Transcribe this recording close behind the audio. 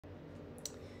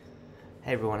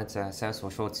Hey everyone, it's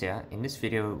Salesforce Shorts here. In this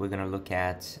video, we're going to look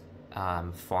at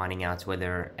finding out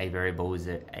whether a variable is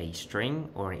a string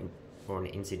or an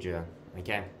integer.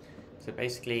 Okay, so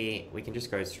basically, we can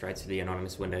just go straight to the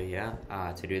anonymous window here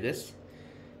to do this.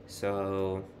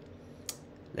 So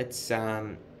let's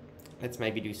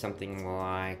maybe do something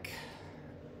like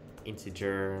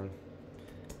integer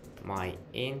my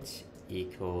int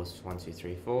equals 1 2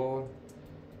 3 4,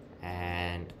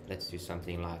 and let's do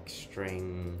something like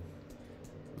string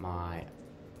my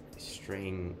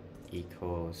string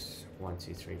equals 1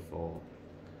 2 3 4.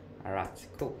 All right,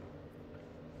 cool.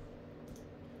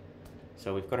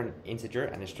 So we've got an integer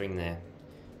and a string there.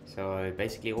 So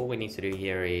basically all we need to do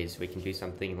here is we can do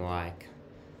something like,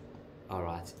 all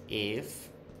right, if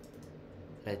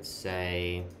let's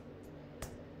say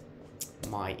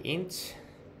my int,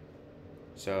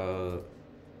 so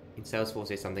in Salesforce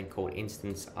there's something called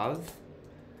instance of,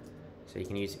 so you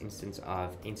can use instance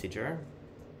of integer,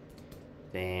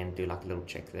 then do like a little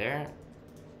check there,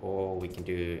 or we can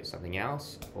do something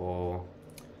else, or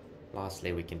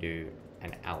lastly we can do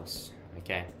an else.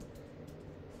 Okay,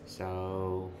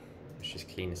 so let's just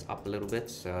clean this up a little bit.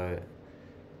 So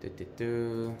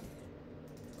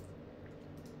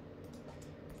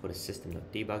put a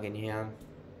system.debug in here,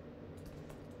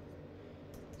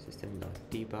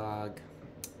 system.debug,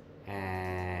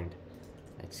 and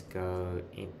let's go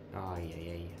in, oh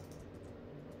yeah,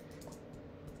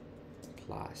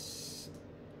 class.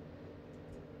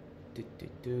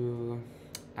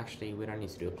 Actually, we don't need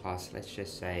to do a class. Let's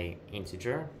just say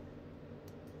integer,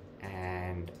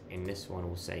 and in this one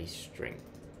we'll say string.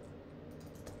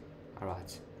 All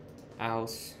right,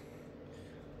 else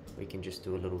we can just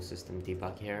do a little system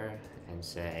debug here and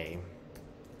say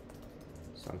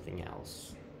something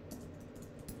else.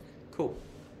 Cool.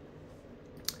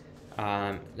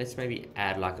 Let's maybe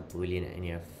add like a boolean in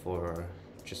here for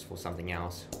something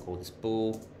else. We'll call this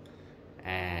bool,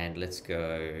 and let's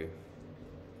go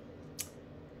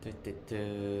let's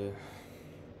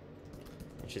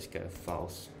just go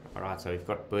false. All right, so we've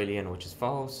got boolean, which is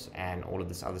false, and all of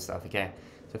this other stuff. Okay,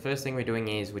 so first thing we're doing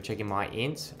is we're checking my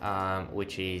int,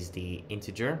 which is the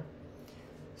integer.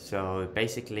 So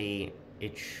basically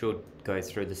it should go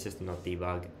through the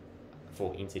system.debug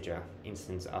for integer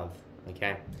instance of.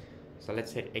 Okay, so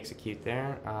let's hit execute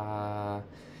there.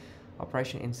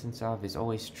 Operation instance of is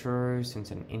always true,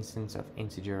 since an instance of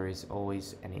integer is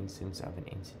always an instance of an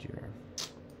integer.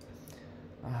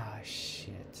 Ah,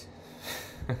 shit.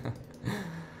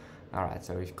 Alright,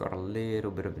 so we've got a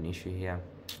little bit of an issue here.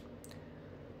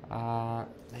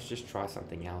 Let's just try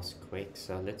something else quick.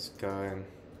 So let's go,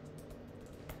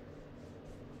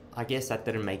 I guess that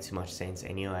didn't make too much sense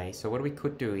anyway. So what we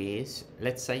could do is,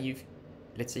 let's say you've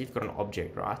got an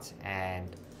object, right?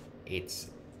 And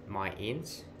it's my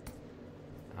int.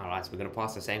 Alright, so we're going to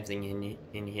pass the same thing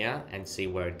in here and see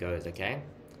where it goes. Okay,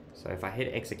 so if I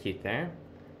hit execute there,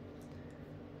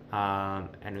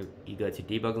 and you go to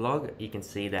debug log, you can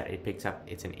see that it picks up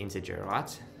it's an integer,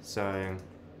 right? So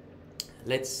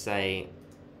let's say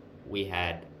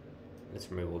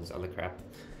let's remove all this other crap.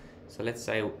 So let's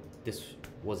say this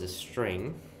was a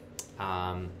string.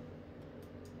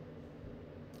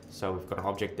 So we've got an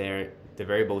object there. The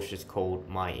variable is just called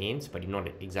my int, but you're not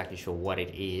exactly sure what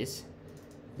it is.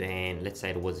 Then let's say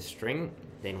it was a string.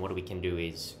 Then what we can do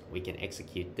is we can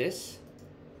execute this,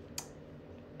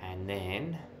 and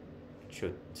then it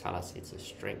should tell us it's a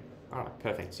string. All right,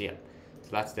 perfect. So yeah, so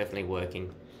that's definitely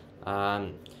working.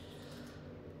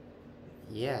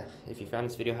 Yeah, if you found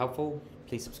this video helpful,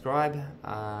 please subscribe.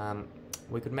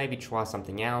 We could maybe try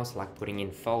something else, like putting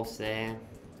in false there.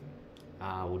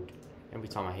 Every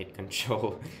time I hit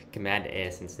Control Command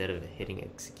S instead of hitting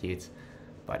execute.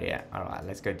 But yeah, all right,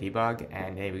 let's go debug,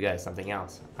 and there we go, something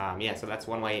else. Yeah, so that's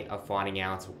one way of finding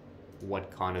out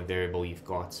what kind of variable you've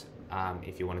got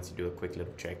if you wanted to do a quick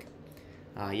little check.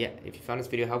 Yeah, if you found this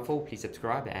video helpful, please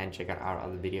subscribe and check out our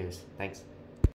other videos. Thanks.